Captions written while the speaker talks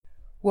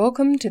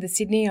Welcome to the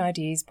Sydney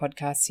Ideas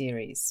podcast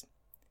series.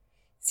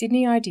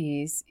 Sydney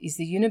Ideas is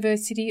the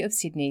University of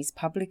Sydney's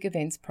public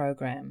events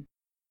program,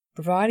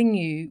 providing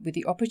you with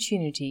the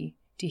opportunity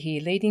to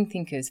hear leading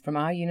thinkers from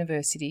our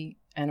university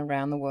and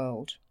around the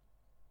world.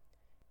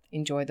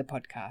 Enjoy the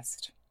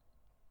podcast.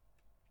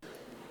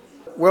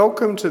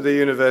 Welcome to the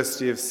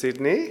University of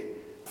Sydney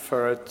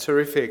for a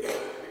terrific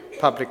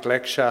public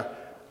lecture.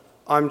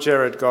 I'm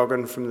Gerard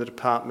Goggin from the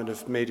Department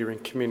of Media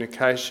and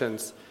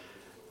Communications.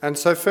 And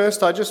so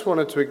first, I just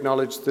wanted to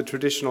acknowledge the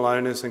traditional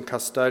owners and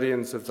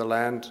custodians of the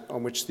land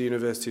on which the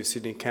University of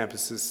Sydney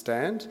campuses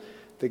stand,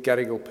 the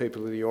Gadigal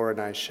people of the Eora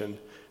Nation,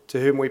 to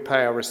whom we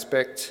pay our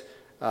respect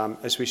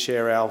as we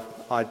share our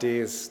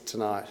ideas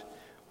tonight.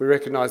 We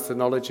recognise the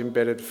knowledge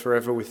embedded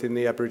forever within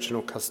the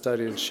Aboriginal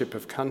custodianship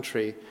of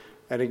country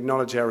and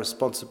acknowledge our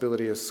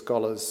responsibility as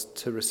scholars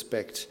to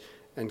respect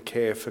and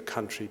care for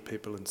country,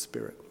 people and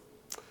spirit.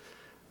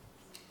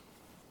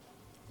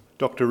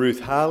 Dr. Ruth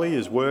Harley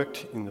has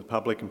worked in the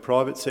public and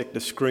private sector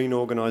screen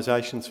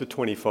organisations for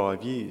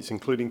 25 years,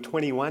 including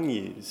 21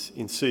 years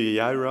in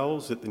CEO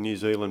roles at the New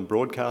Zealand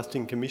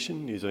Broadcasting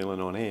Commission, New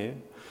Zealand On Air,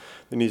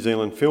 the New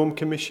Zealand Film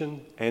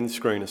Commission and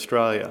Screen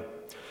Australia.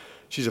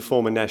 She's a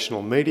former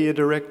National Media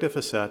Director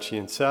for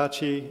Saatchi &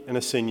 Saatchi and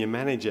a Senior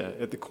Manager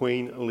at the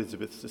Queen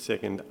Elizabeth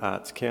II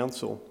Arts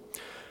Council.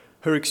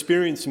 Her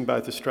experience in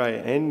both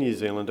Australia and New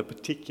Zealand are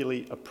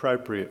particularly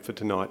appropriate for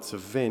tonight's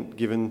event,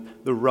 given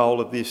the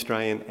role of the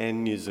Australian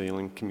and New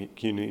Zealand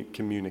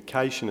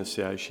Communication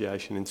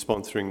Association in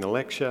sponsoring the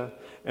lecture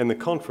and the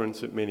conference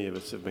that many of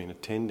us have been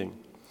attending.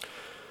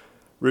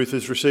 Ruth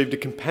has received a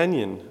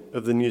companion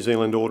of the New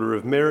Zealand Order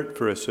of Merit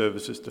for her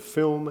services to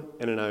film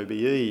and an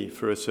OBE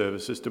for her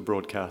services to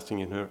broadcasting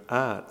in her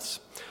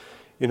arts.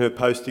 In her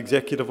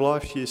post-executive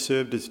life, she has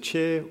served as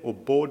chair or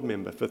board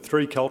member for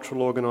 3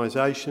 cultural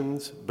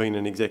organisations, been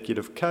an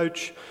executive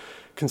coach,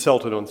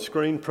 consulted on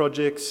screen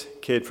projects,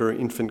 cared for her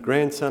infant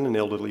grandson and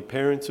elderly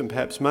parents, and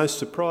perhaps most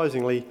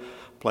surprisingly,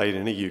 played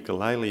in a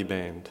ukulele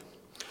band.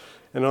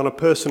 And on a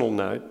personal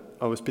note,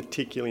 I was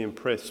particularly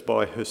impressed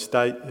by her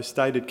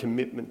stated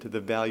commitment to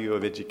the value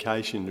of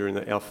education during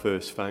our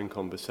first phone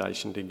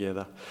conversation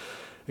together.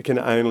 It can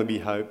only be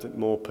hoped that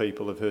more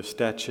people of her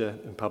stature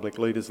and public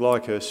leaders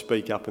like her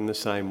speak up in the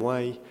same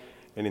way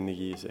and in the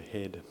years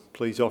ahead.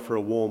 Please offer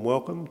a warm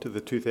welcome to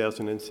the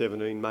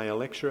 2017 Mayor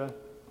Lecturer,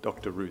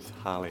 Dr. Ruth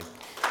Harley.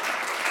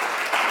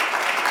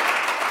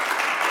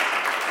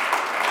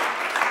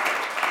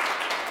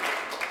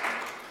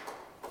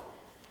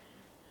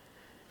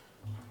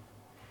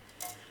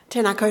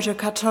 Tēnā koutou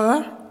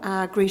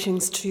katoa,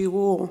 greetings to you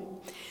all.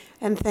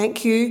 And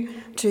thank you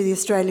to the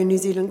Australian-New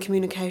Zealand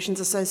Communications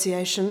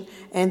Association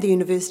and the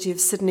University of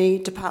Sydney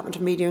Department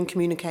of Media and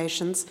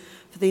Communications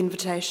for the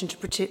invitation to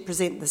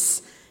present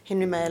this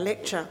Henry Mayer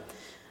lecture.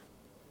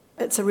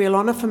 It's a real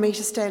honour for me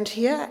to stand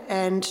here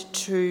and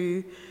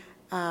to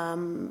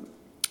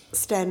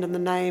stand in the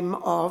name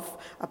of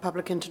a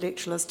public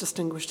intellectual as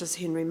distinguished as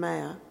Henry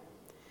Mayer.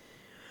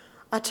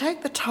 I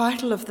take the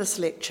title of this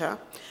lecture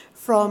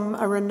from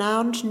a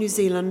renowned New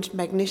Zealand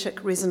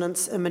magnetic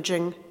resonance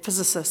imaging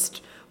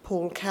physicist,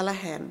 Paul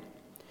Callaghan.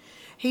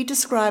 He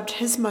described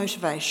his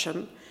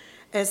motivation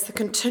as the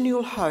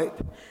continual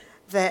hope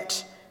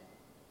that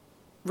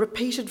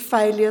repeated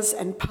failures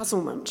and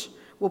puzzlement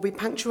will be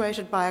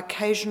punctuated by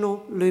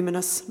occasional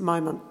luminous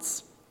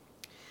moments.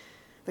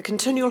 The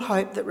continual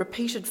hope that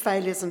repeated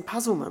failures and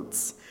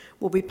puzzlements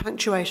will be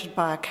punctuated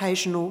by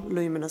occasional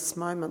luminous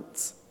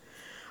moments.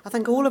 I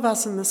think all of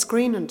us in the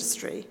screen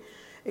industry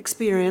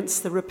experience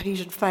the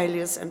repeated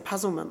failures and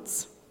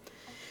puzzlements.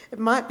 It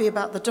might be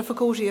about the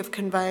difficulty of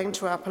conveying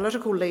to our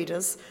political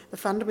leaders the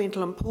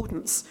fundamental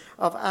importance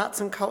of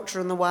arts and culture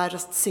in the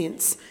widest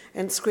sense,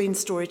 and screen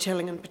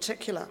storytelling in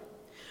particular.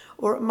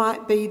 Or it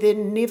might be their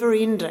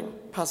never-ending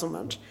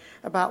puzzlement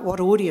about what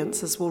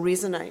audiences will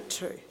resonate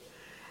to.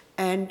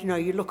 And,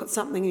 you look at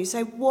something and you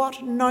say,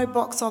 what? No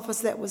box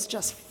office, that was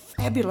just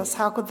fabulous.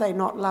 How could they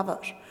not love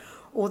it?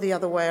 Or the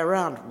other way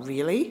around.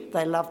 Really?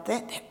 They loved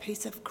that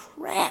piece of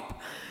crap.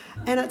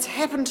 And it's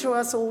happened to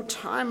us all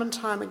time and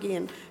time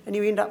again, and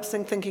you end up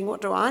thinking, what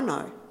do I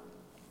know?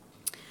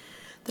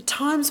 The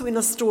times when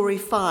a story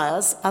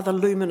fires are the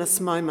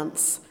luminous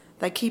moments.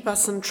 They keep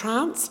us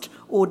entranced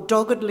or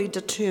doggedly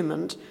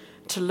determined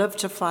to live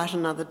to fight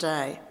another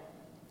day.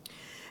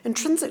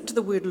 Intrinsic to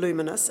the word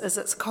luminous is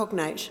its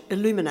cognate,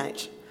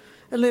 illuminate.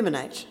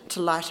 Illuminate,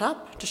 to light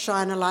up, to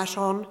shine a light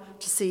on,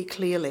 to see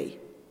clearly.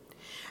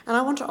 And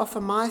I want to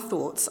offer my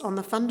thoughts on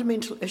the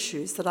fundamental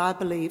issues that I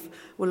believe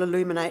will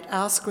illuminate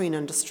our screen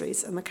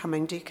industries in the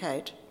coming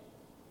decade.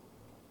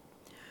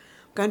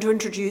 I'm going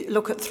to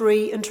look at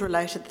 3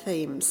 interrelated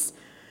themes.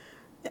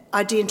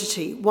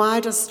 Identity, why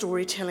does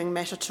storytelling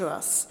matter to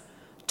us?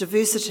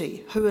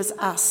 Diversity, who is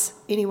us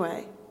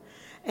anyway?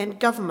 And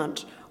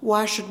government,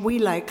 why should we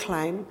lay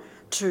claim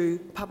to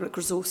public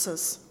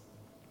resources?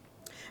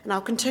 And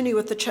I'll continue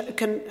with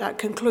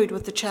conclude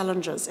with the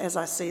challenges as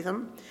I see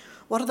them.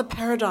 What are the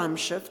paradigm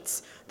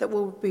shifts that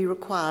will be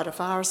required if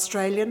our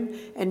Australian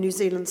and New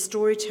Zealand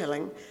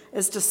storytelling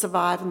is to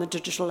survive in the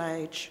digital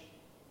age?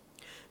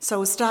 So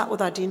we'll start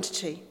with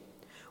identity.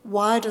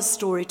 Why does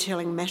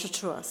storytelling matter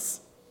to us?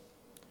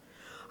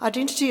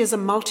 Identity is a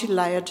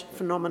multi-layered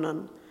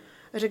phenomenon.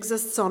 It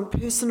exists on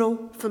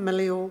personal,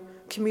 familial,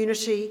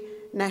 community,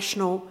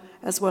 national,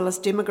 as well as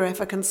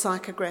demographic and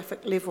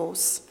psychographic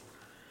levels.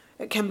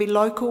 It can be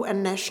local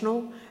and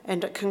national,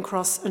 and it can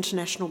cross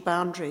international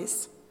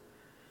boundaries.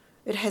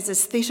 It has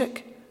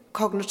aesthetic,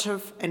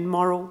 cognitive, and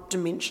moral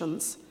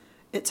dimensions.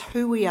 It's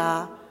who we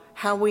are,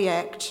 how we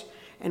act,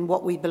 and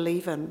what we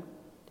believe in.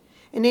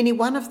 In any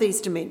one of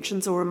these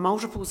dimensions, or in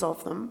multiples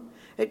of them,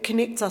 it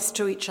connects us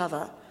to each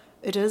other.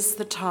 It is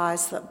the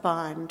ties that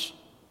bind.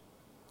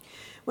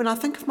 When I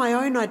think of my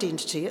own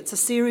identity, it's a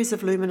series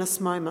of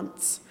luminous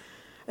moments.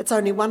 It's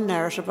only one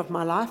narrative of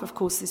my life. Of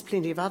course, there's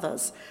plenty of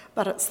others,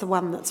 but it's the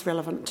one that's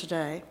relevant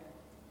today.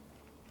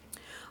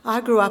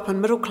 I grew up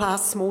in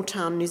middle-class,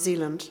 small-town New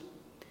Zealand.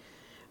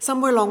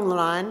 Somewhere along the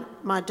line,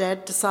 my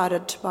dad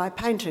decided to buy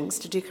paintings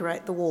to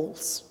decorate the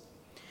walls.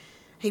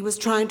 He was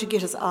trying to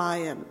get his eye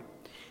in.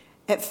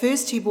 At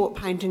first, he bought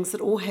paintings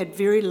that all had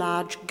very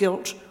large,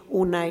 gilt,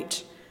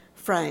 ornate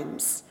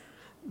frames,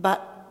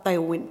 but they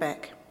all went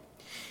back.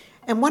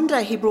 And one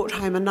day he brought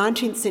home a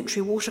 19th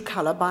century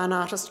watercolour by an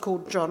artist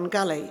called John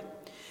Gully.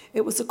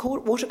 It was a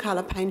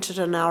watercolour painted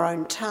in our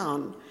own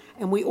town,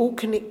 and we all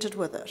connected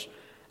with it.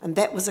 And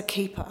that was a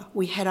keeper.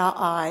 We had our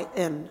eye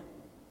in.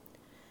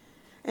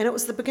 And it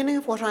was the beginning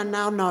of what I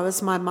now know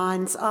as my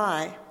mind's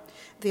eye,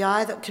 the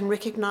eye that can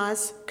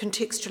recognise,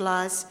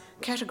 contextualise,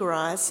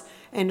 categorise,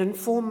 and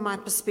inform my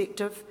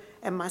perspective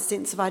and my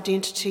sense of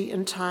identity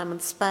in time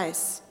and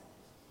space.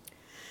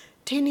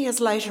 10 years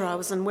later, I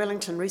was in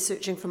Wellington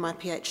researching for my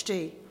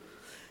PhD.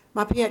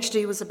 My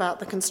PhD was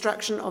about the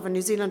construction of a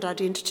New Zealand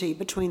identity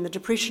between the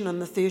Depression in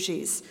the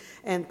 30s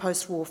and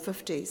post-war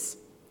 50s.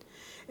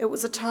 It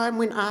was a time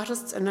when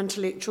artists and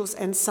intellectuals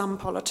and some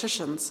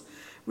politicians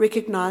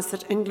recognised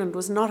that England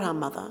was not our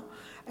mother,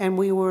 and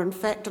we were in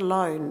fact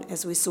alone,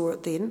 as we saw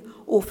it then,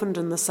 orphaned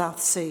in the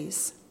South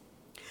Seas.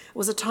 It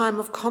was a time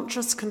of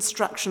conscious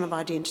construction of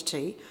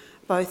identity,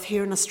 both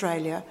here in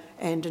Australia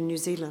and in New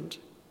Zealand.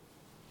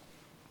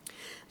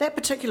 That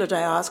particular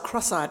day I was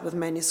cross-eyed with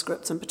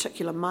manuscripts, in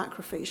particular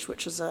microfiche,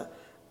 which is a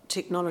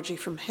technology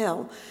from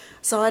hell.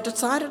 So I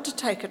decided to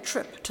take a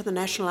trip to the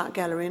National Art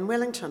Gallery in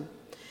Wellington,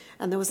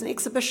 and there was an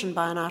exhibition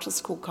by an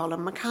artist called Colin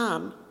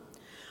McCann.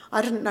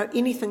 I didn't know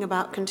anything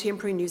about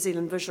contemporary New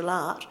Zealand visual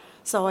art,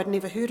 so I'd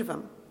never heard of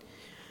him.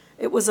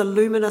 It was a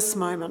luminous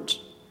moment.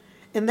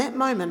 In that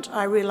moment,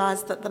 I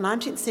realised that the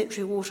 19th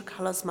century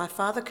watercolours my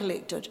father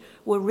collected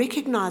were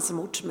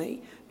recognisable to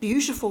me,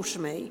 beautiful to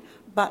me,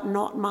 but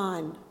not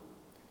mine.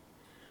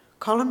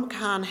 Colin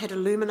McCann had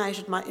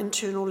illuminated my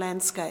internal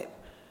landscape,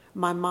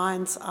 my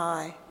mind's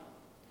eye.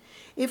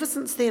 Ever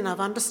since then, I've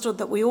understood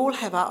that we all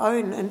have our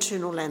own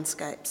internal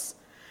landscapes.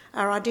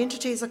 Our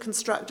identities are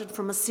constructed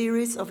from a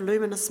series of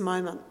luminous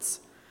moments.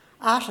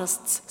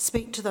 Artists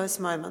speak to those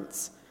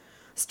moments.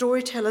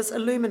 Storytellers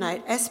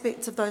illuminate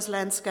aspects of those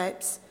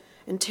landscapes,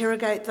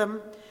 interrogate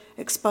them,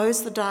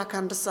 expose the dark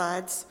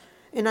undersides,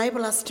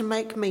 enable us to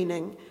make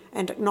meaning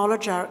and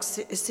acknowledge our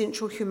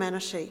essential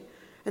humanity.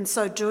 In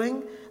so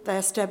doing, they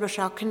establish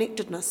our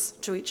connectedness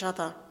to each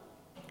other.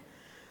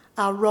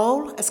 Our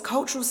role as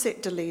cultural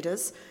sector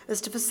leaders is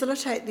to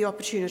facilitate the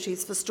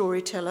opportunities for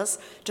storytellers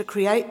to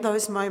create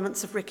those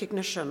moments of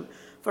recognition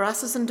for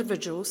us as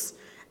individuals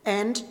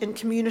and in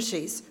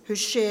communities who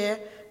share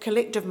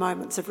collective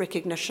moments of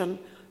recognition,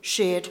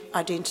 shared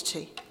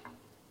identity.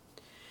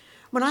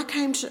 When I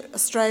came to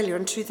Australia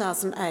in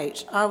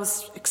 2008, I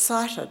was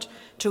excited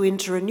to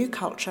enter a new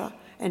culture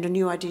and a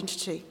new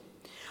identity.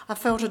 I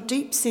felt a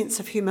deep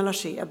sense of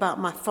humility about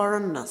my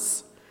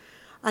foreignness.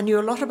 I knew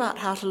a lot about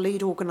how to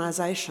lead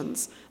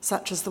organisations,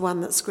 such as the one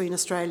that Screen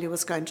Australia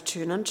was going to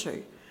turn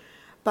into,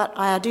 but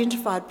I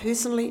identified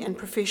personally and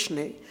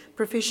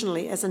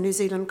professionally as a New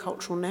Zealand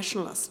cultural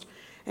nationalist,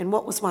 and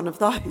what was one of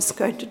those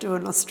going to do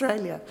in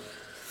Australia?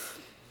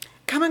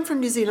 Coming from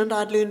New Zealand,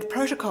 I'd learned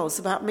protocols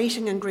about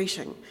meeting and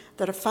greeting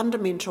that are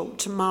fundamental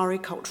to Maori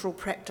cultural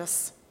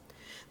practice.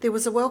 There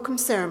was a welcome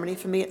ceremony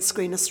for me at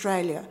Screen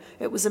Australia.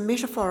 It was a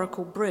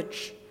metaphorical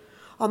bridge.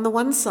 On the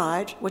one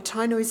side were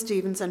Tainui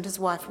Stevens and his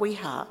wife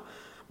Weha,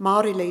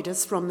 Māori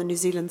leaders from the New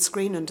Zealand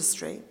screen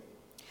industry.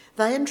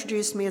 They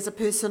introduced me as a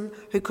person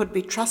who could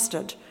be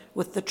trusted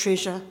with the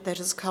treasure that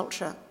is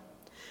culture.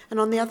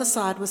 And on the other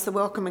side was the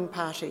welcoming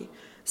party,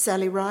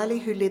 Sally Riley,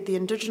 who led the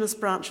Indigenous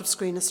branch of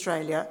Screen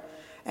Australia,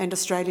 and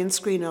Australian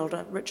screen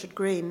elder Richard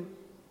Green.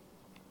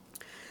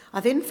 I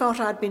then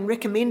felt I'd been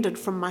recommended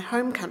from my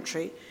home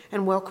country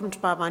and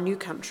welcomed by my new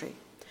country.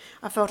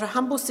 I felt a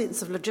humble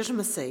sense of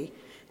legitimacy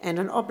and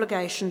an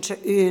obligation to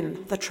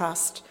earn the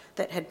trust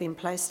that had been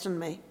placed in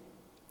me.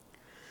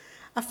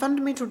 A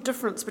fundamental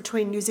difference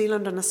between New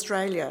Zealand and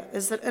Australia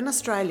is that in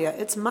Australia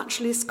it's much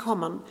less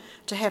common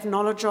to have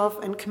knowledge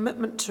of and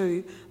commitment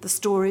to the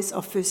stories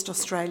of first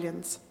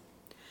Australians.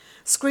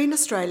 Screen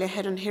Australia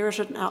had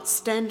inherited an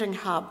outstanding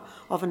hub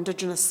of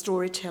Indigenous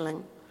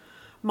storytelling.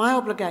 My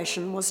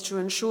obligation was to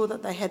ensure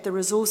that they had the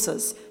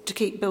resources to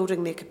keep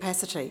building their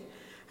capacity,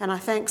 and I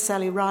thank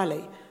Sally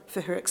Riley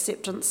for her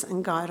acceptance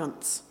and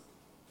guidance.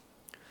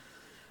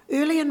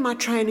 Early in my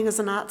training as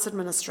an arts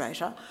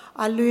administrator,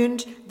 I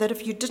learned that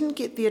if you didn't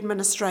get the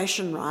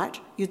administration right,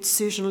 you'd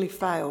certainly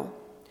fail.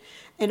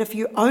 And if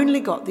you only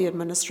got the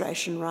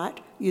administration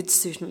right, you'd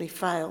certainly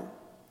fail.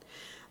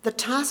 The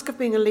task of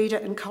being a leader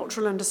in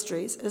cultural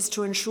industries is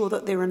to ensure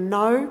that there are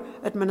no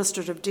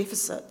administrative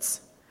deficits,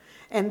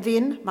 and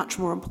then, much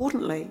more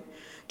importantly,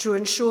 to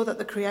ensure that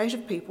the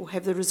creative people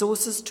have the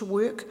resources to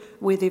work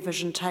where their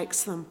vision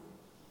takes them.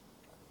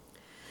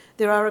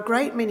 There are a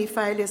great many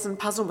failures and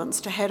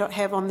puzzlements to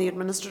have on the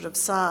administrative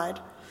side,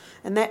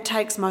 and that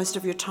takes most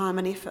of your time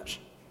and effort.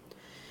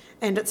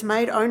 And it's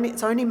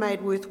only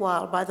made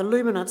worthwhile by the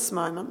luminous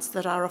moments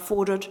that are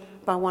afforded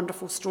by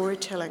wonderful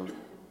storytelling.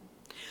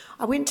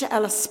 I went to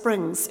Alice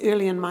Springs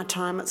early in my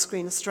time at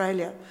Screen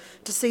Australia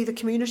to see the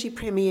community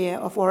premiere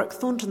of Warwick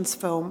Thornton's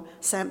film,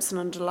 Samson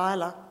and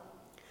Delilah.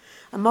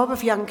 A mob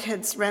of young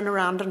kids ran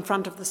around in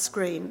front of the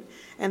screen,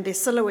 and their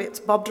silhouettes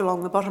bobbed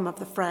along the bottom of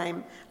the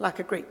frame like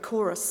a Greek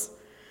chorus.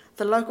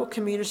 The local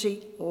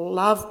community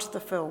loved the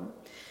film.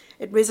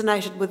 It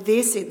resonated with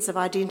their sense of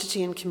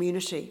identity and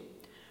community.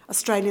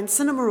 Australian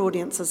cinema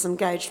audiences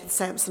engaged with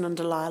Samson and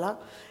Delilah,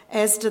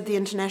 as did the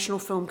international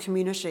film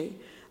community.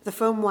 The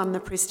film won the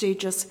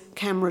prestigious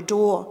Camera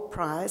d'Or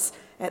Prize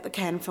at the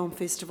Cannes Film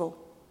Festival.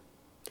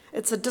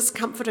 It's a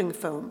discomforting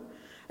film.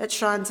 It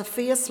shines a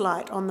fierce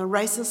light on the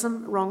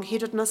racism,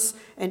 wrong-headedness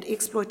and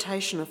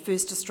exploitation of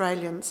First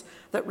Australians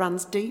that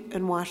runs deep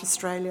in white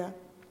Australia.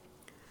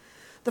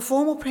 The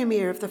formal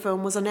premiere of the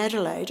film was in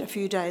Adelaide a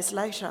few days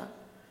later.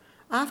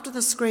 After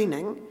the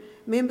screening,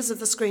 members of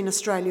the Screen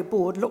Australia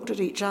board looked at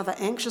each other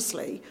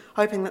anxiously,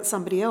 hoping that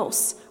somebody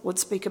else would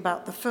speak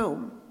about the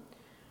film.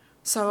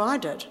 So I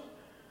did.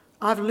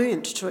 I've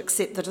learnt to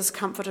accept the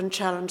discomfort and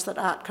challenge that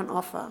art can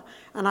offer,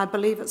 and I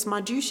believe it's my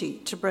duty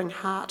to bring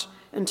heart,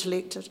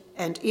 intellect,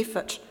 and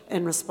effort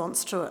in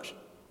response to it.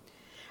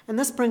 And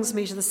this brings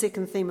me to the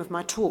second theme of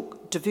my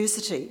talk,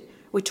 diversity.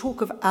 We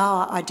talk of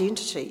our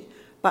identity,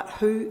 but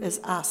who is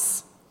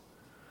us?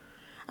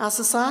 Our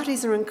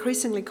societies are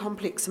increasingly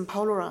complex and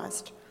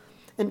polarised.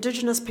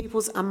 Indigenous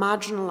peoples are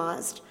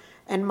marginalised,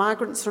 and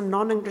migrants from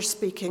non-English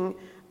speaking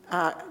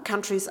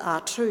countries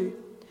are too.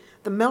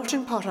 The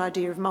melting pot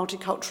idea of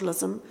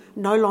multiculturalism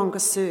no longer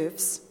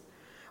serves.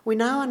 We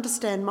now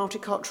understand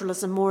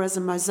multiculturalism more as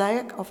a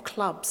mosaic of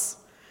clubs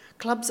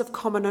of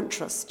common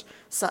interest,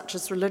 such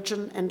as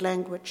religion and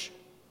language.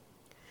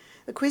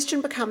 The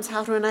question becomes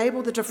how to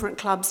enable the different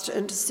clubs to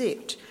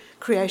intersect,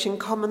 creating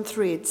common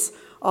threads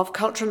of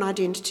culture and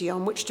identity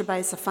on which to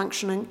base a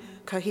functioning,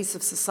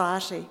 cohesive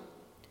society.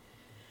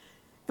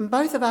 In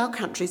both of our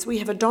countries, we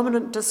have a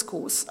dominant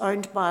discourse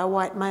owned by a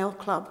white male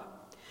club.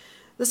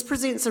 This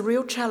presents a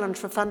real challenge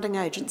for funding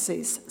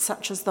agencies,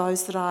 such as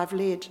those that I've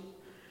led.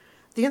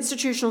 The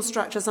institutional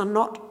structures are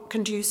not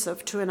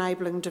conducive to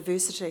enabling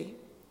diversity.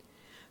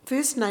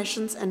 First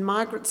Nations and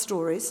migrant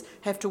stories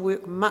have to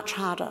work much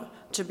harder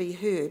to be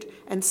heard,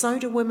 and so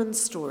do women's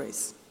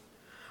stories.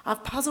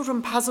 I've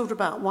puzzled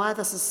about why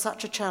this is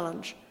such a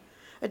challenge.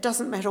 It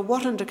doesn't matter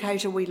what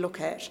indicator we look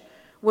at,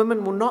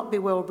 women will not be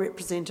well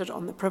represented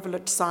on the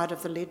privileged side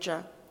of the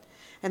ledger.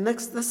 And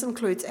this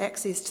includes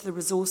access to the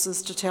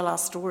resources to tell our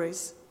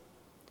stories.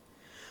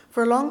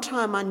 For a long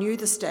time I knew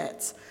the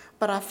stats,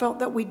 but I felt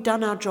that we'd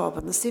done our job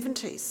in the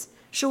 70s.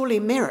 Surely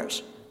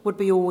merit would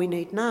be all we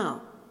need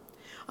now.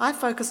 I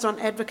focused on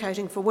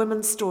advocating for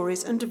women's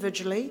stories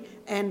individually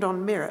and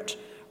on merit,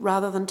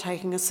 rather than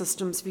taking a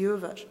systems view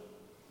of it.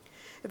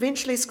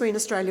 Eventually, Screen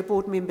Australia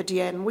board member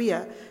Deanne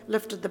Weir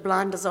lifted the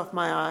blinders off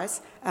my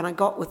eyes, and I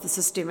got with the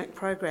systemic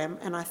program,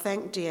 and I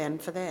thank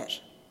Deanne for that.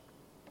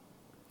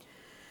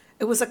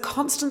 It was a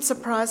constant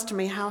surprise to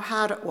me how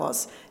hard it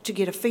was to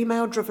get a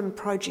female-driven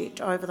project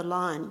over the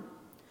line.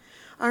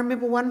 I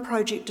remember one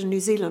project in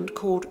New Zealand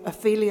called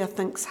Ophelia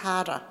Thinks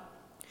Harder.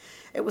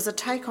 It was a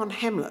take on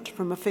Hamlet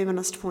from a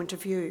feminist point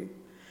of view.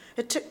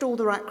 It ticked all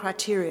the right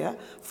criteria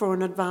for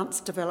an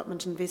advanced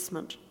development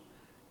investment,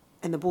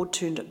 and the board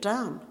turned it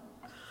down.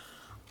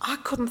 I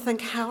couldn't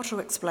think how to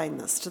explain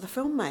this to the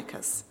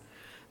filmmakers,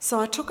 so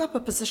I took up a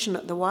position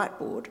at the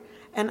whiteboard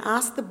and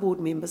asked the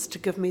board members to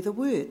give me the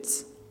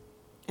words.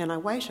 And I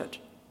waited.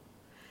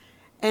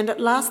 And at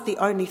last the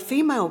only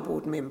female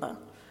board member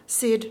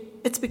said,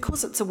 "It's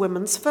because it's a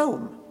women's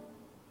film."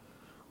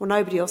 Well,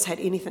 nobody else had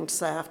anything to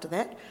say after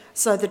that,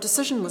 so the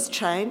decision was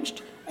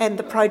changed and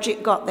the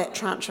project got that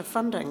tranche of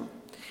funding.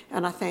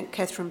 And I thank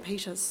Catherine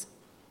Peters.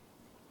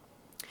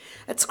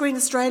 At Screen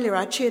Australia,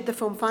 I chaired the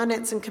film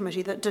financing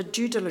committee that did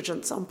due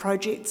diligence on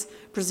projects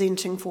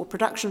presenting for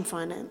production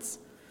finance.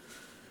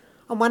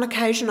 On one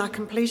occasion, I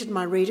completed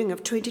my reading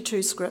of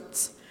 22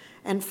 scripts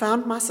and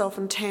found myself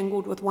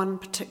entangled with one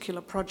particular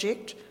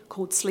project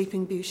called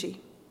Sleeping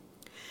Beauty.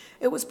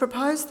 It was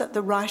proposed that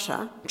the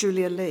writer,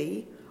 Julia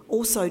Lee,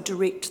 also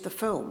direct the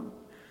film.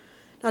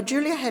 Now,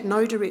 Julia had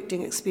no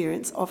directing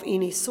experience of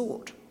any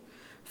sort.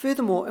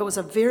 Furthermore, it was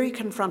a very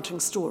confronting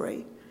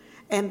story,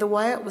 and the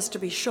way it was to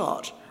be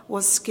shot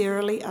was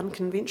scarily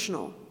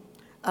unconventional.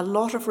 A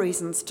lot of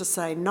reasons to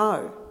say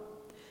no.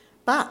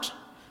 But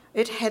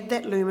it had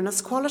that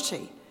luminous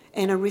quality,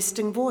 an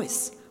arresting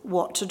voice,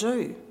 what to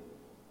do.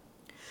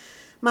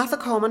 Martha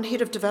Coleman,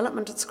 Head of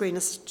Development at Screen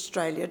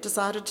Australia,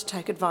 decided to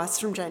take advice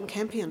from Jane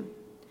Campion.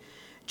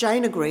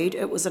 Jane agreed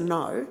it was a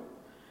no.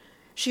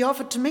 She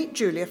offered to meet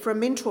Julia for a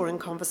mentoring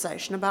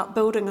conversation about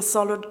building a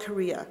solid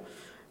career,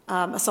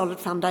 a solid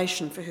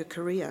foundation for her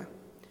career.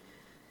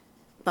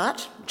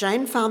 But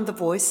Jane found the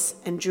voice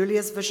and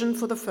Julia's vision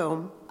for the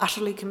film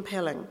utterly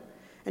compelling,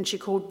 and she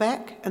called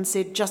back and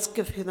said, just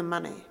give her the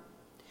money.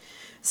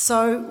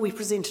 So we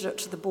presented it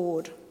to the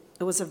board.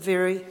 It was a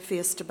very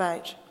fierce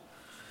debate.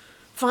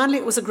 Finally,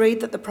 it was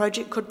agreed that the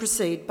project could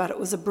proceed, but it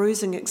was a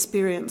bruising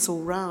experience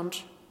all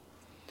round.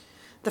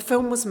 The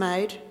film was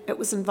made, it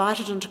was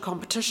invited into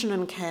competition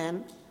in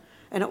Cannes,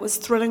 and it was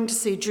thrilling to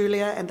see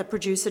Julia and the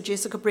producer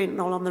Jessica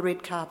Brentnell on the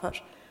red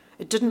carpet.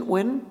 It didn't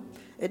win,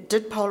 it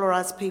did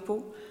polarise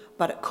people,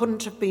 but it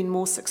couldn't have been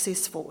more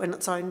successful in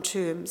its own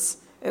terms.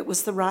 It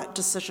was the right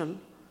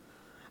decision.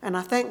 And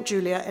I thank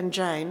Julia and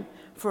Jane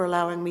for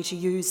allowing me to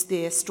use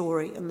their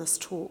story in this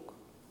talk.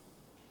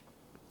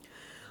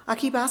 I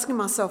keep asking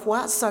myself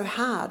why it's so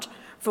hard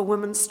for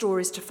women's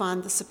stories to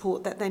find the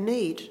support that they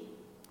need.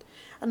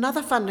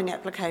 Another funding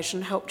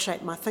application helped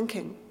shape my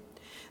thinking.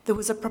 There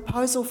was a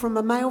proposal from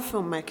a male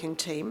filmmaking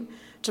team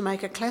to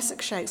make a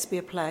classic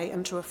Shakespeare play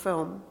into a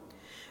film.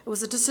 It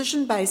was a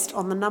decision based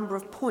on the number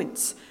of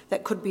points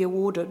that could be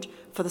awarded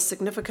for the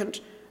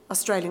significant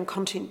Australian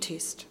content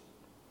test.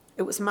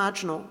 It was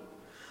marginal.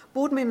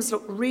 Board members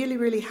looked really,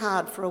 really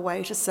hard for a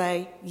way to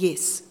say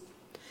yes.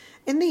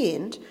 In the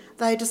end,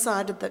 they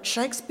decided that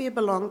Shakespeare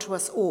belonged to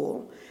us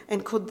all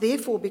and could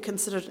therefore be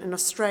considered an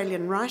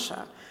Australian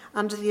writer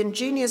under the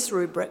ingenious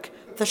rubric,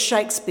 the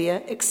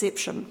Shakespeare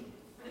exception.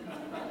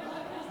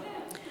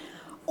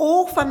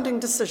 All funding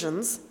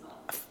decisions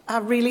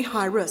are really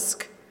high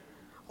risk.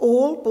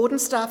 All board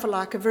and staff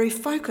alike are very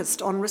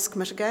focused on risk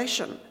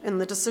mitigation in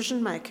the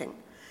decision making.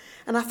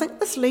 And I think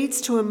this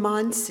leads to a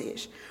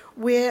mindset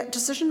where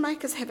decision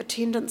makers have a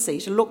tendency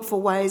to look for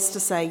ways to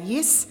say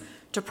yes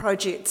to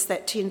projects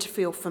that tend to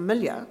feel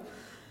familiar,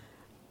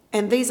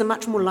 and these are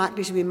much more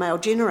likely to be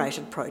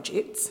male-generated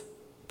projects,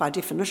 by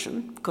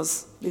definition,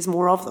 because there's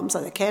more of them,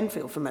 so they can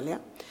feel familiar.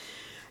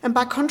 And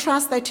by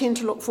contrast, they tend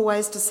to look for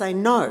ways to say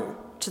no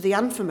to the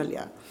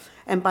unfamiliar,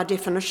 and by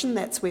definition,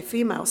 that's where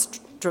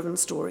female-driven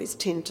stories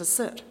tend to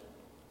sit.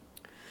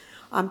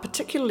 I'm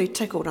particularly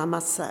tickled, I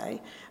must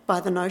say, by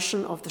the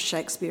notion of the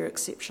Shakespeare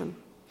exception.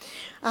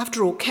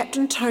 After all,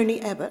 Captain Tony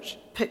Abbott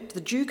picked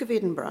the Duke of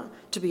Edinburgh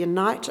to be a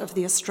knight of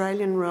the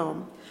Australian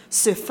realm,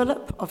 Sir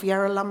Philip of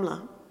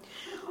Yarralumla.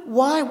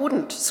 Why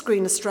wouldn't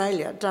Screen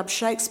Australia dub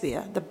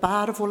Shakespeare the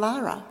Bard of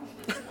Woollahra?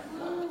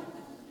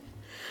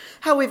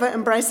 However,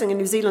 embracing a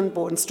New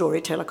Zealand-born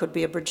storyteller could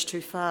be a bridge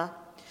too far.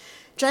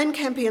 Jane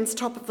Campion's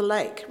Top of the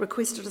Lake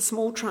requested a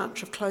small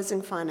tranche of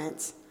closing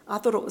finance. I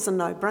thought it was a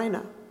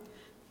no-brainer.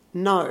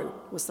 No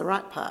was the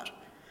right part.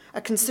 A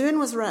concern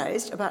was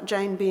raised about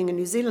Jane being a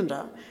New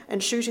Zealander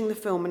and shooting the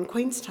film in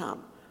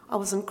Queenstown. I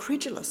was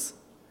incredulous.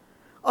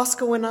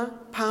 Oscar winner,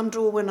 Palme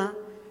d'Or winner,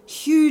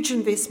 huge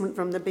investment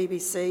from the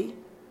BBC,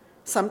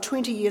 some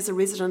 20 years a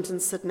resident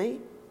in Sydney.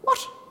 What?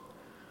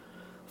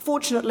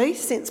 Fortunately,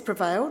 sense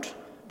prevailed.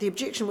 The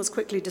objection was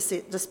quickly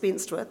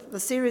dispensed with. The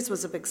series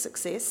was a big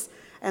success,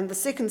 and the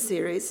second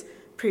series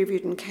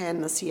previewed in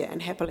Cannes this year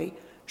and happily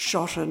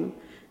shot in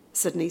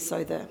Sydney,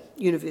 so the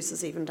universe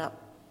is evened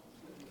up.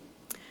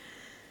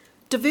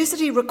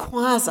 Diversity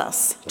requires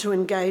us to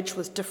engage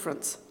with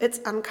difference. It's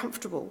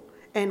uncomfortable,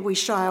 and we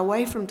shy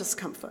away from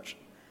discomfort.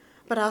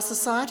 But our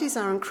societies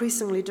are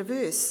increasingly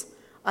diverse.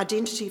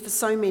 Identity for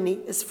so many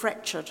is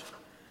fractured.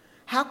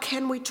 How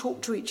can we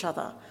talk to each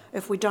other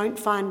if we don't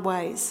find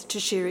ways to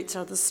share each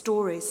other's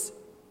stories?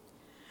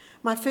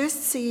 My first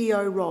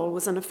CEO role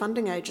was in a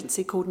funding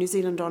agency called New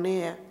Zealand On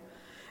Air.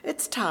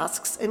 Its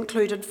tasks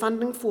included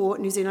funding for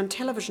New Zealand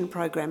television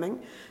programming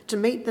to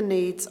meet the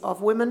needs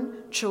of women,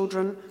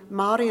 children,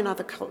 Māori and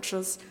other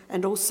cultures,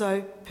 and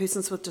also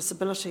persons with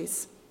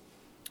disabilities.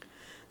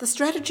 The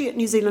strategy at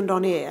New Zealand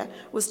On Air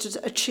was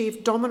to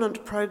achieve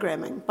dominant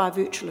programming by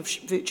virtue of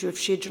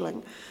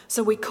scheduling.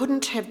 So we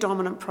couldn't have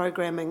dominant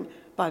programming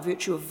by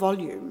virtue of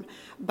volume,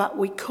 but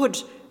we could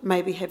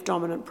maybe have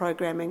dominant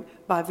programming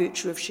by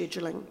virtue of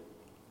scheduling.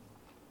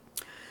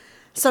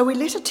 So we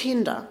let a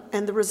tender,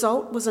 and the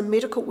result was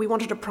we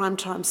wanted a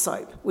primetime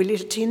soap. We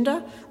let a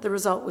tender, the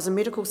result was a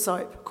medical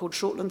soap called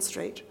Shortland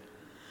Street.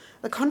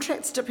 The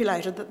contract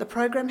stipulated that the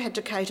program had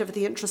to cater for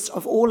the interests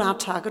of all our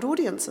target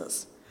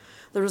audiences.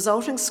 The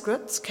resulting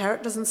scripts,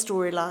 characters and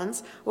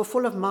storylines were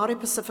full of Māori,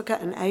 Pacifica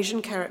and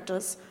Asian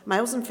characters,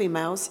 males and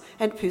females,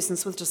 and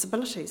persons with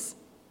disabilities.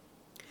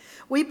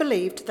 We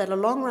believed that a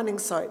long-running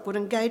soap would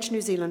engage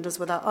New Zealanders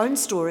with our own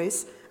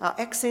stories, our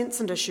accents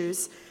and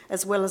issues,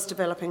 as well as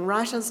developing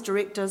writers,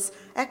 directors,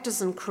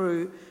 actors and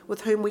crew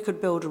with whom we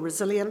could build a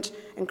resilient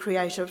and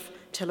creative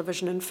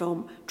television and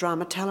film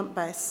drama talent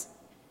base.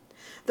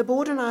 The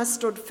board and I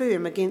stood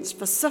firm against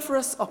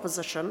vociferous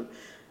opposition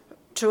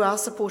to our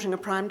supporting a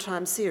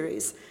primetime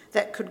series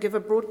that could give a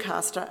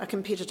broadcaster a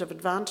competitive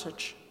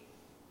advantage.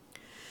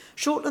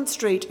 Shortland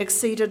Street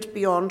exceeded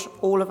beyond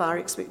all of our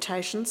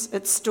expectations.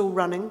 It's still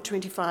running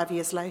 25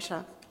 years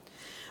later.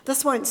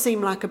 This won't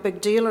seem like a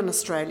big deal in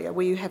Australia,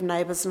 where you have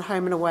Neighbours and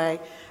Home and Away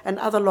and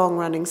other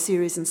long-running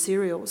series and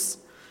serials,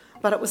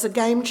 but it was a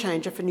game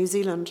changer for New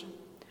Zealand.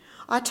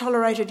 I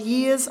tolerated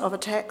years of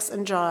attacks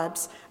and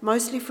jibes,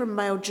 mostly from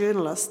male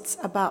journalists,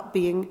 about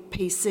being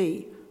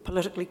PC,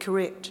 politically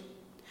correct.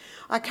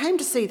 I came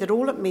to see that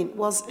all it meant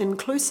was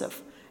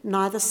inclusive,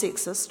 neither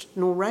sexist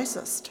nor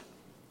racist.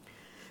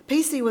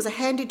 PC was a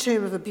handy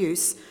term of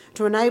abuse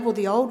to enable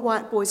the old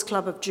white boys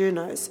club of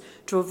journos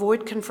to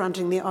avoid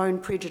confronting their own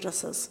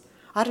prejudices.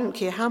 I didn't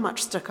care how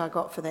much stick I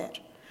got for that.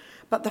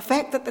 But the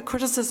fact that the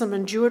criticism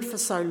endured for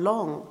so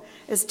long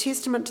is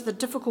testament to the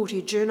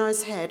difficulty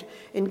journos had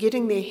in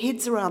getting their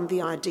heads around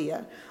the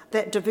idea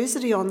that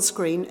diversity on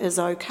screen is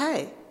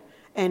okay,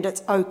 and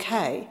it's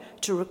okay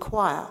to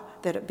require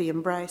that it be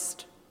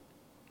embraced.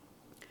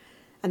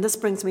 And this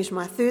brings me to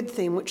my third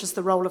theme, which is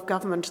the role of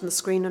government in the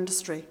screen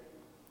industry.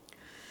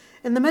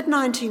 In the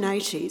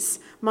mid-1980s,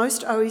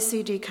 most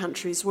OECD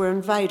countries were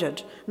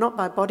invaded not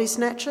by body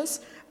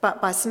snatchers,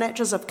 but by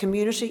snatchers of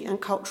community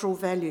and cultural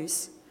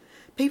values.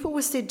 People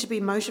were said to be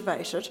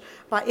motivated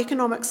by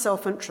economic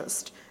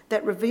self-interest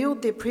that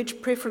revealed their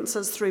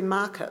preferences through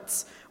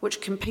markets,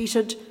 which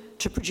competed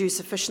to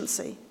produce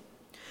efficiency.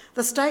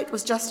 The state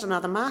was just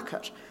another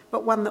market,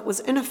 but one that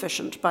was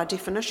inefficient by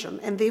definition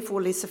and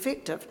therefore less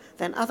effective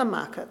than other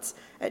markets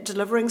at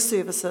delivering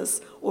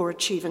services or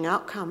achieving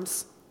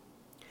outcomes.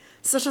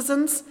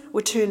 Citizens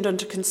were turned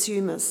into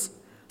consumers.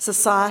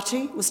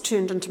 Society was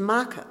turned into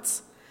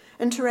markets.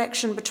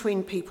 Interaction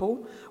between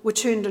people were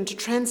turned into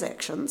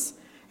transactions,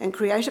 and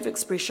creative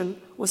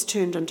expression was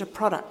turned into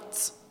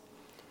products.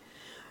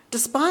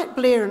 Despite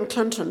Blair and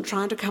Clinton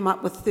trying to come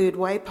up with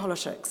third-way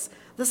politics,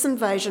 this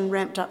invasion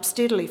ramped up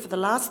steadily for the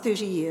last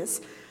 30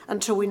 years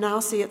until we now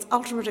see its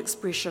ultimate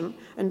expression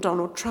in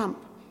Donald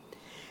Trump.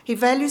 He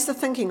values the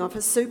thinking of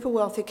his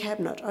super-wealthy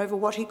cabinet over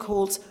what he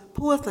calls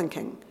poor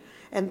thinking,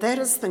 and that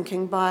is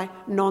thinking by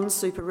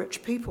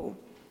non-super-rich people.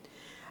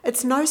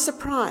 It's no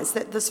surprise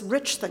that this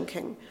rich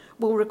thinking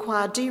will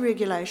require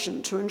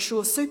deregulation to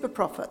ensure super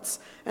profits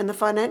in the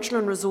financial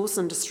and resource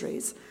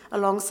industries,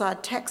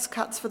 alongside tax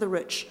cuts for the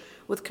rich,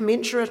 with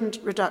commensurate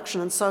reduction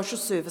in social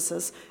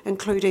services,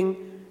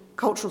 including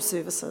cultural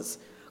services.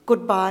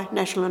 Goodbye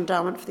National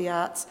Endowment for the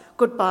Arts,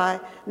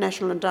 goodbye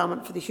National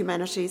Endowment for the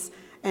Humanities,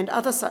 and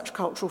other such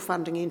cultural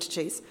funding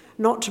entities,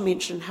 not to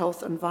mention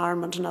health,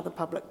 environment, and other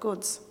public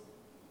goods.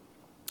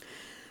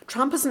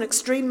 Trump is an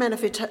extreme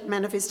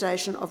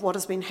manifestation of what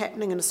has been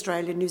happening in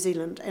Australia, New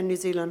Zealand, and New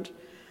Zealand.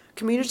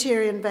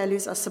 Communitarian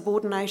values are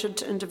subordinated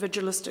to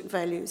individualistic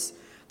values.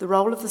 The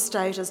role of the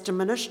state is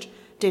diminished,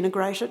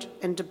 denigrated,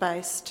 and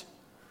debased.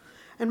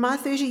 In my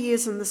 30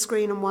 years in the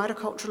screen and wider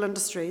cultural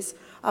industries,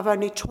 I've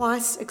only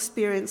twice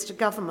experienced a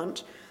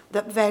government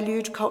that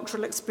valued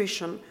cultural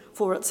expression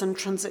for its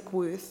intrinsic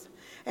worth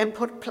and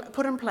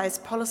put in place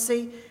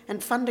policy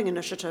and funding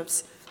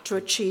initiatives to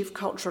achieve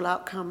cultural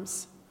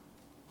outcomes.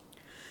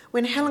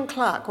 When Helen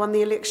Clark won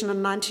the election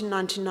in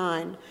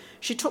 1999,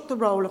 she took the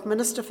role of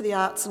Minister for the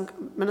Arts and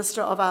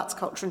Minister of Arts,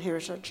 Culture and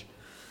Heritage.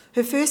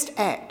 Her first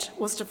act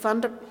was to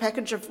find a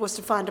package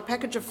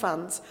of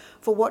funds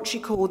for what she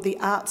called the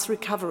Arts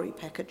Recovery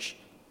Package.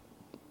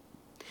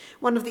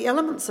 One of the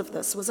elements of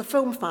this was a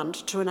film fund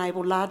to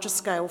enable larger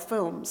scale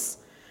films.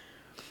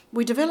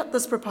 We developed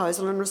this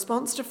proposal in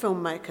response to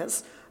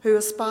filmmakers who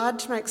aspired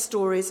to make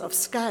stories of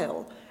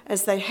scale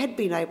as they had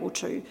been able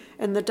to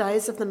in the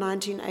days of the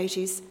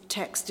 1980s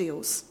tax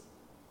deals.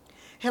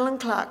 Helen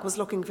Clark was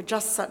looking for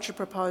just such a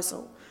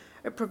proposal.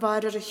 It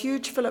provided a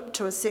huge fillip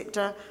to a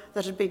sector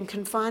that had been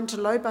confined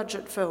to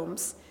low-budget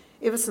films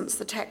ever since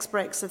the tax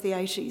breaks of the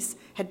 80s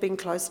had been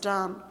closed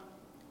down.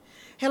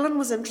 Helen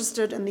was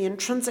interested in the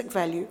intrinsic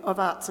value of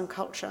arts and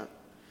culture.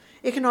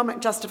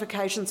 Economic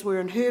justifications were,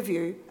 in her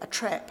view, a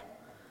trap.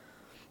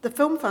 The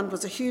film fund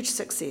was a huge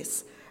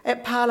success.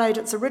 It parlayed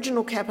its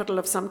original capital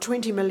of some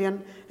 20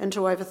 million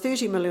into over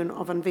 30 million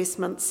of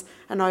investments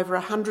and over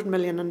 100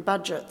 million in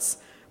budgets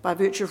by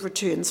virtue of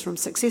returns from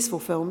successful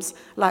films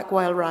like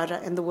Whale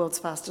Rider and The World's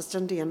Fastest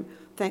Indian.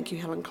 Thank you,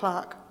 Helen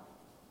Clark.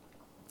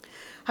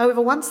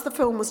 However, once the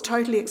film was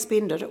totally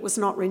expended, it was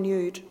not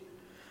renewed.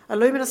 A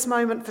luminous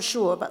moment for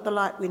sure, but the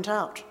light went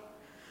out.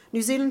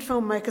 New Zealand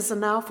filmmakers are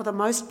now, for the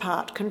most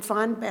part,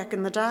 confined back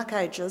in the dark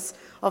ages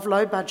of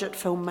low-budget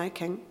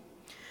filmmaking.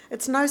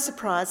 It's no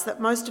surprise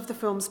that most of the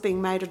films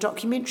being made are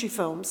documentary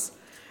films,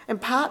 in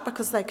part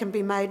because they can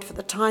be made for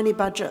the tiny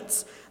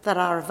budgets that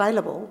are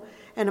available,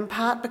 and in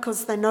part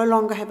because they no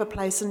longer have a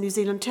place in New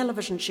Zealand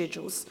television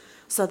schedules,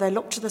 so they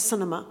look to the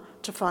cinema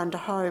to find a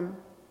home.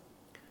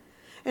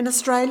 In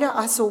Australia,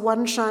 I saw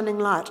one shining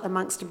light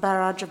amongst a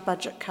barrage of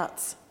budget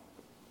cuts.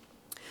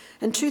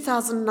 In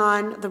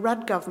 2009, the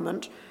Rudd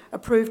government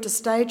approved a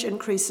stage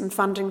increase in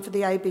funding for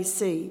the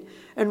ABC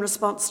in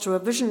response to a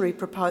visionary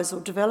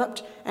proposal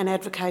developed and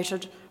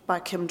advocated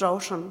by Kim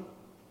Dalton.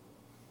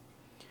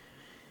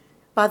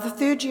 By the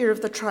third year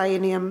of the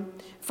triennium,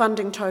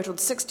 funding totalled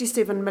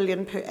 $67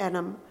 million per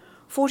annum,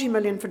 $40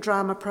 million for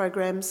drama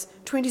programs,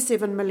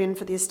 $27 million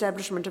for the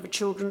establishment of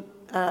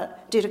a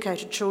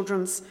dedicated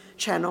children's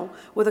channel,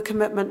 with a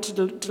commitment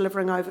to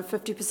delivering over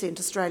 50%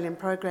 Australian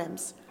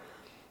programs.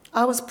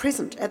 I was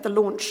present at the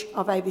launch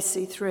of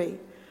ABC3.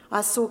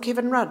 I saw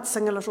Kevin Rudd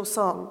sing a little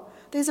song.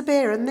 There's a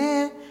bear in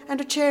there and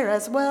a chair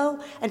as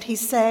well, and he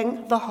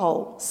sang the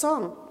whole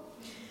song.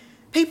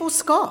 People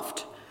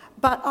scoffed,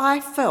 but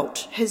I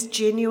felt his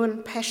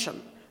genuine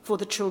passion for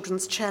the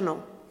children's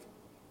channel.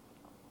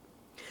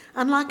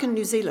 Unlike in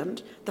New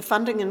Zealand, the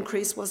funding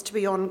increase was to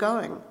be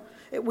ongoing.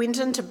 It went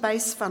into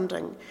base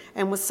funding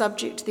and was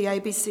subject to the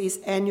ABC's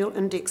annual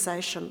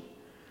indexation.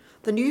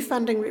 The new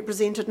funding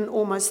represented an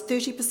almost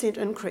 30%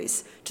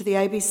 increase to the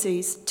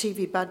ABC's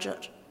TV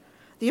budget.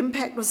 The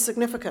impact was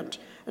significant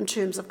in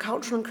terms of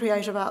cultural and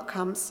creative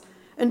outcomes,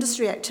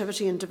 industry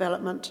activity and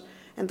development,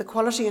 and the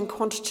quality and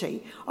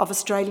quantity of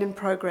Australian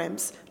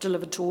programs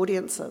delivered to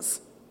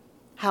audiences.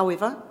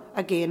 However,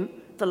 again,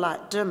 the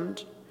light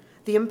dimmed.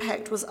 The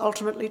impact was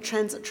ultimately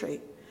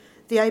transitory.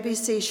 The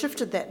ABC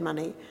shifted that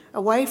money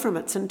away from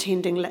its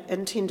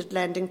intended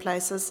landing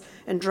places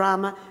in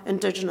drama,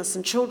 Indigenous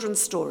and children's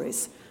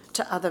stories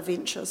to other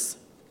ventures.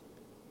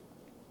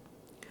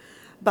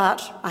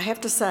 But I have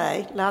to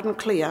say, loud and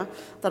clear,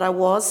 that I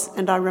was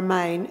and I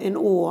remain in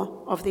awe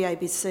of the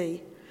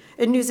ABC.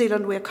 In New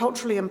Zealand, we are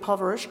culturally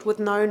impoverished with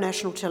no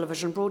national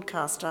television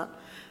broadcaster.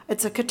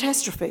 It's a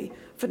catastrophe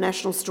for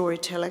national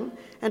storytelling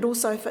and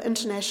also for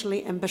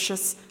internationally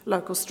ambitious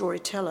local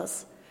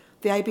storytellers.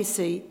 The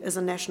ABC is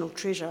a national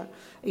treasure,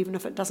 even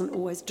if it doesn't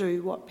always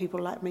do what people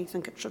like me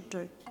think it should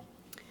do.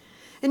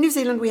 In New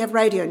Zealand, we have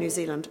Radio New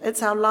Zealand.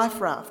 It's our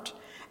life raft.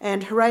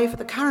 And hooray for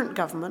the current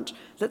government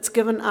that's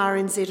given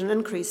RNZ an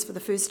increase for the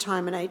first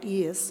time in 8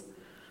 years.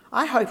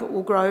 I hope it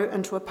will grow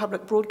into a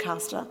public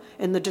broadcaster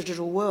in the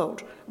digital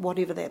world,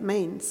 whatever that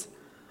means.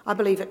 I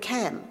believe it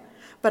can,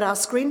 but our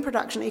screen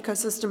production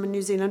ecosystem in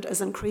New Zealand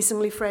is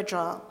increasingly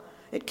fragile.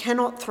 It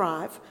cannot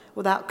thrive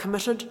without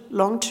committed,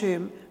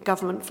 long-term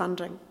government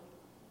funding.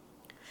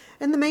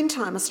 In the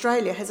meantime,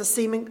 Australia has a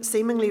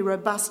seemingly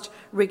robust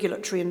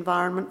regulatory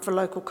environment for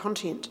local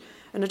content,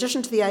 in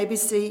addition to the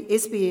ABC,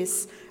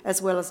 SBS,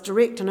 as well as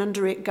direct and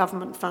indirect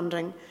government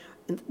funding,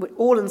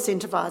 all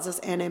incentivises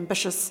an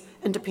ambitious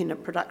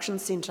independent production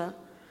centre.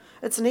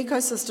 It's an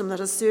ecosystem that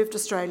has served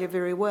Australia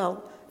very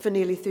well for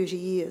nearly 30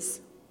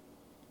 years.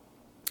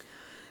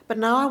 But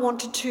now I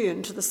want to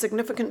turn to the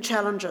significant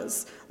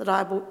challenges that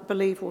I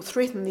believe will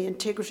threaten the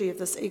integrity of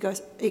this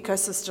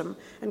ecosystem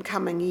in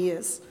coming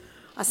years.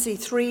 I see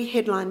 3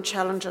 headline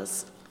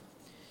challenges.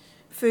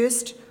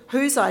 First,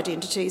 whose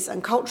identities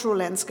and cultural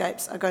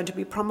landscapes are going to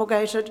be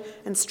promulgated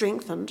and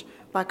strengthened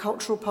by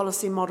cultural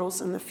policy models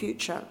in the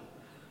future?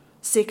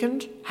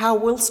 Second, how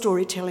will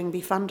storytelling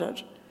be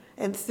funded?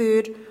 And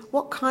third,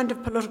 what kind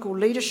of political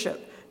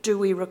leadership do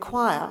we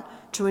require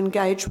to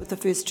engage with the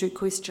first 2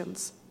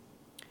 questions?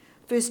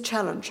 First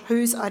challenge,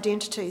 whose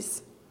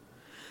identities?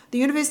 The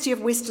University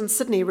of Western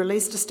Sydney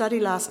released a study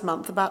last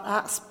month about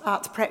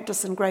arts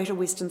practice in Greater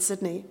Western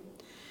Sydney.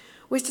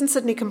 Western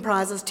Sydney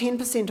comprises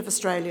 10% of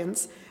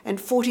Australians and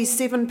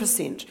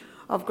 47%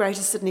 of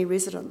Greater Sydney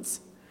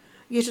residents,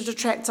 yet it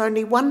attracts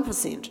only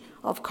 1%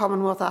 of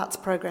Commonwealth Arts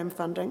Program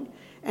funding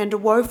and a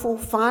woeful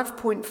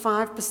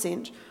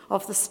 5.5%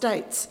 of the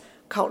state's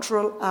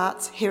cultural,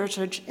 arts,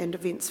 heritage and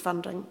events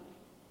funding.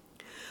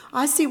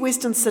 I see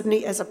Western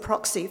Sydney as a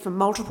proxy for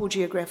multiple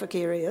geographic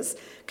areas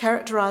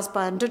characterised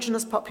by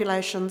Indigenous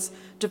populations,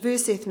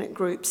 diverse ethnic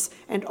groups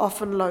and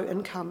often low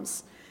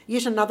incomes,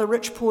 yet another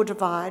rich-poor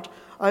divide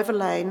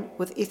overlain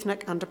with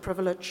ethnic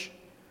underprivilege.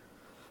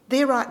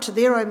 Their right to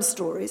their own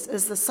stories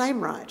is the same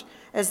right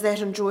as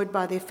that enjoyed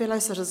by their fellow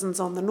citizens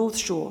on the North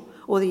Shore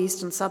or the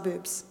eastern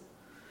suburbs.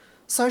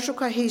 Social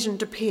cohesion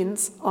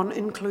depends on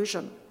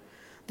inclusion.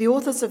 The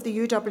authors of the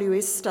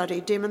UWS study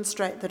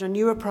demonstrate that a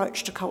new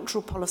approach to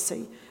cultural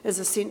policy is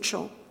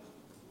essential.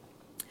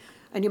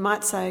 And you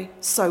might say,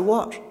 so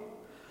what?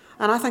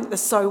 And I think the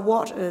so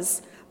what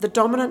is the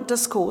dominant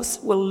discourse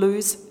will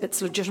lose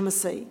its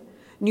legitimacy.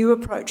 New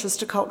approaches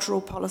to cultural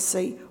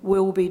policy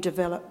will be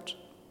developed.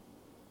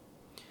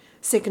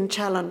 Second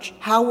challenge,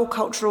 how will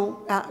cultural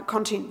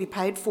content be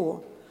paid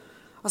for?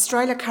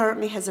 Australia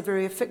currently has a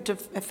very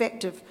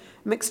effective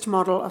mixed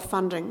model of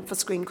funding for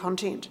screen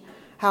content.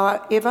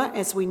 However,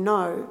 as we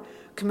know,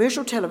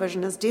 commercial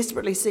television is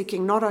desperately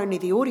seeking not only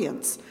the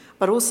audience,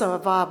 but also a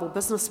viable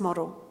business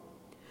model.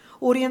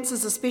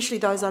 Audiences, especially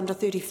those under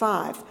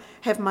 35,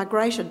 have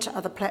migrated to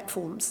other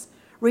platforms.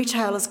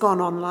 Retail has gone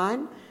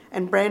online,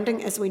 and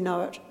branding as we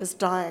know it is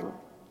dying.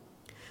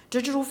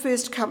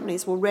 Digital-first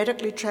companies will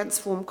radically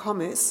transform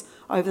commerce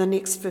over the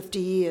next 50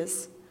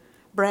 years.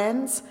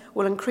 Brands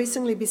will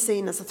increasingly be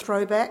seen as a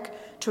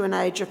throwback to an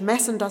age of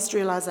mass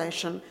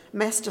industrialisation,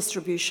 mass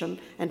distribution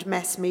and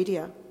mass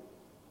media.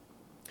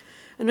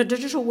 In a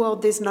digital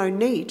world, there's no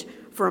need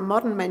for a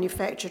modern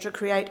manufacturer to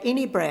create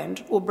any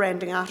brand or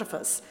branding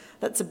artifice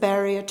that's a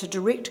barrier to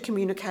direct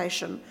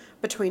communication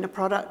between a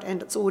product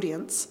and its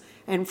audience,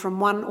 and from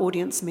one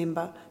audience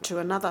member to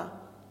another.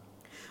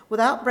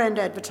 Without brand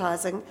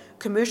advertising,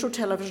 commercial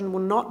television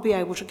will not be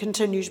able to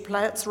continue to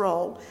play its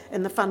role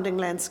in the funding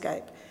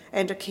landscape,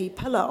 and a key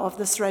pillar of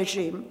this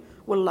regime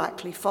will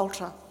likely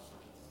falter.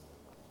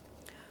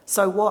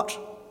 So what?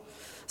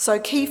 So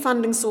key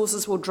funding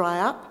sources will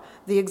dry up.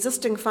 The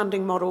existing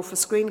funding model for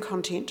screen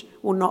content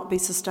will not be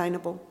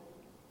sustainable.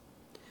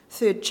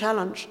 Third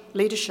challenge,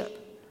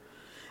 leadership.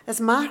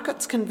 As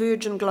markets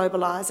converge and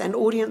globalise and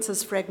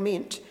audiences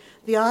fragment,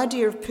 the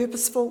idea of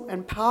purposeful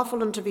and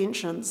powerful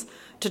interventions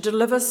to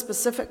deliver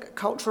specific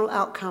cultural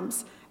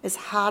outcomes is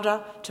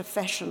harder to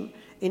fashion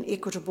in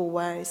equitable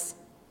ways.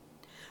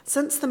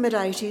 Since the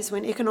mid-80s,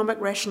 when economic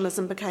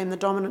rationalism became the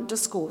dominant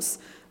discourse,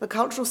 the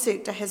cultural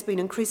sector has been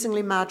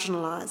increasingly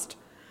marginalised.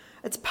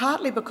 It's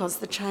partly because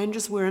the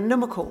changes were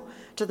inimical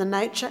to the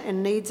nature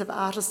and needs of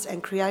artists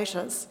and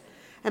creators,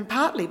 and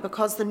partly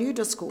because the new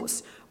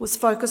discourse was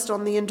focused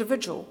on the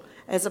individual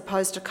as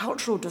opposed to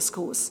cultural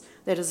discourse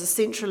that is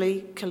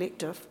essentially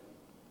collective.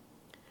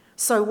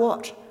 So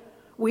what?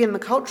 We in the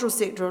cultural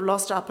sector have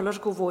lost our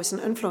political voice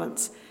and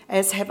influence,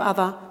 as have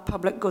other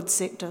public goods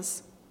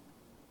sectors.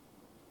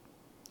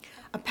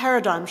 A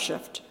paradigm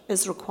shift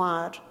is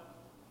required.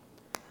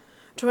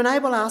 To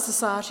enable our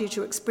society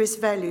to express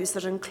values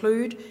that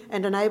include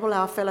and enable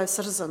our fellow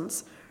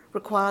citizens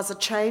requires a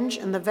change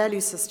in the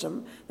value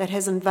system that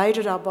has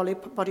invaded our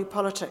body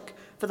politic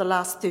for the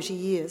last 30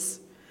 years.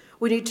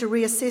 We need to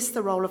reassess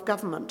the role of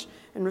government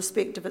in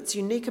respect of its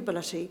unique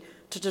ability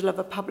to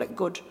deliver public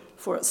good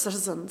for its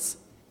citizens.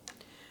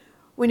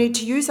 We need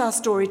to use our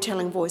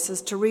storytelling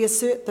voices to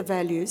reassert the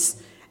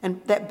values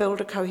that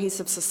build a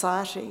cohesive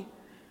society.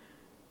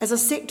 As a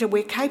sector,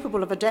 we're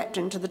capable of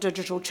adapting to the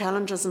digital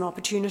challenges and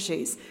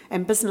opportunities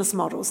and business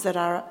models that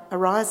are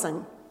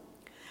arising.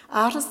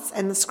 Artists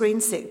and the screen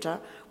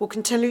sector will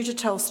continue to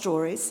tell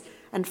stories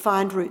and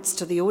find routes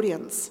to the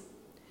audience.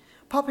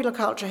 Popular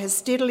culture has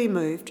steadily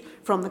moved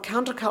from the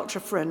counterculture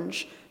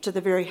fringe to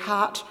the very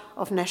heart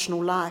of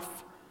national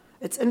life.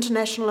 It's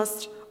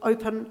internationalist,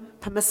 open,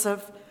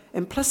 permissive,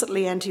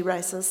 implicitly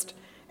anti-racist,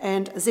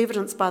 and, as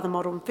evidenced by the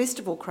modern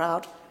festival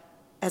crowd,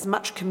 as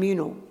much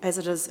communal as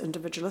it is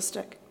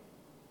individualistic.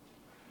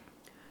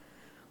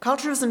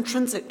 Culture is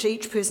intrinsic to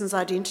each person's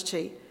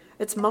identity.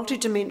 It's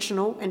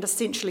multidimensional and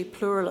essentially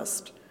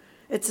pluralist.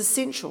 It's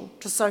essential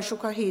to social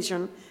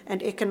cohesion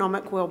and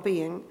economic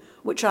well-being,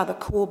 which are the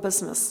core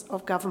business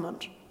of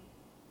government.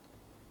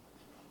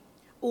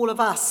 All of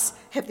us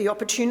have the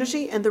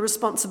opportunity and the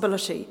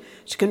responsibility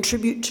to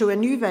contribute to a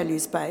new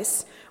values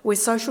base where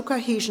social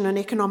cohesion and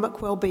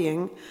economic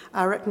well-being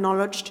are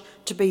acknowledged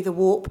to be the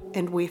warp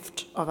and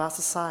weft of our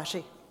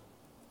society.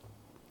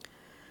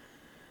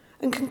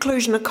 In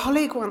conclusion, a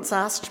colleague once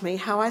asked me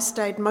how I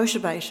stayed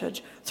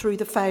motivated through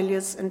the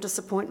failures and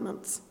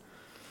disappointments.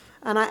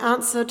 And I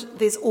answered,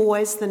 there's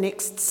always the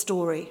next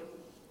story.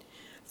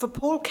 For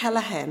Paul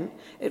Callaghan,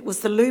 it was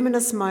the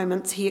luminous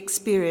moments he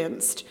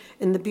experienced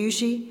in the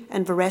beauty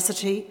and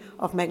veracity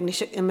of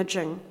magnetic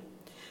imaging.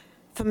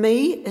 For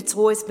me, it's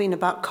always been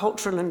about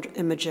cultural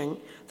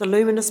imaging, the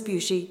luminous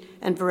beauty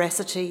and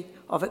veracity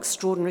of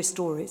extraordinary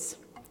stories.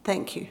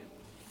 Thank you.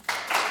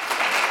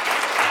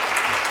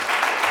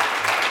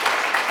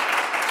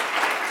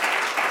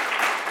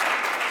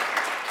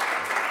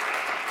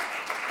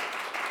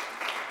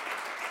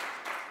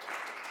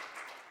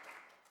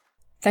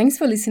 Thanks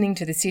for listening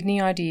to the Sydney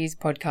Ideas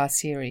podcast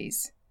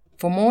series.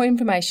 For more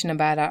information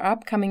about our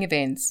upcoming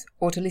events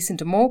or to listen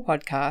to more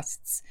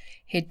podcasts,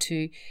 head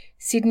to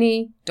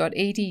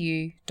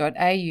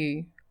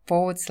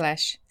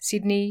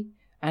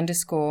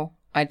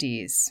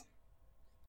sydney.edu.au/Sydney_ideas.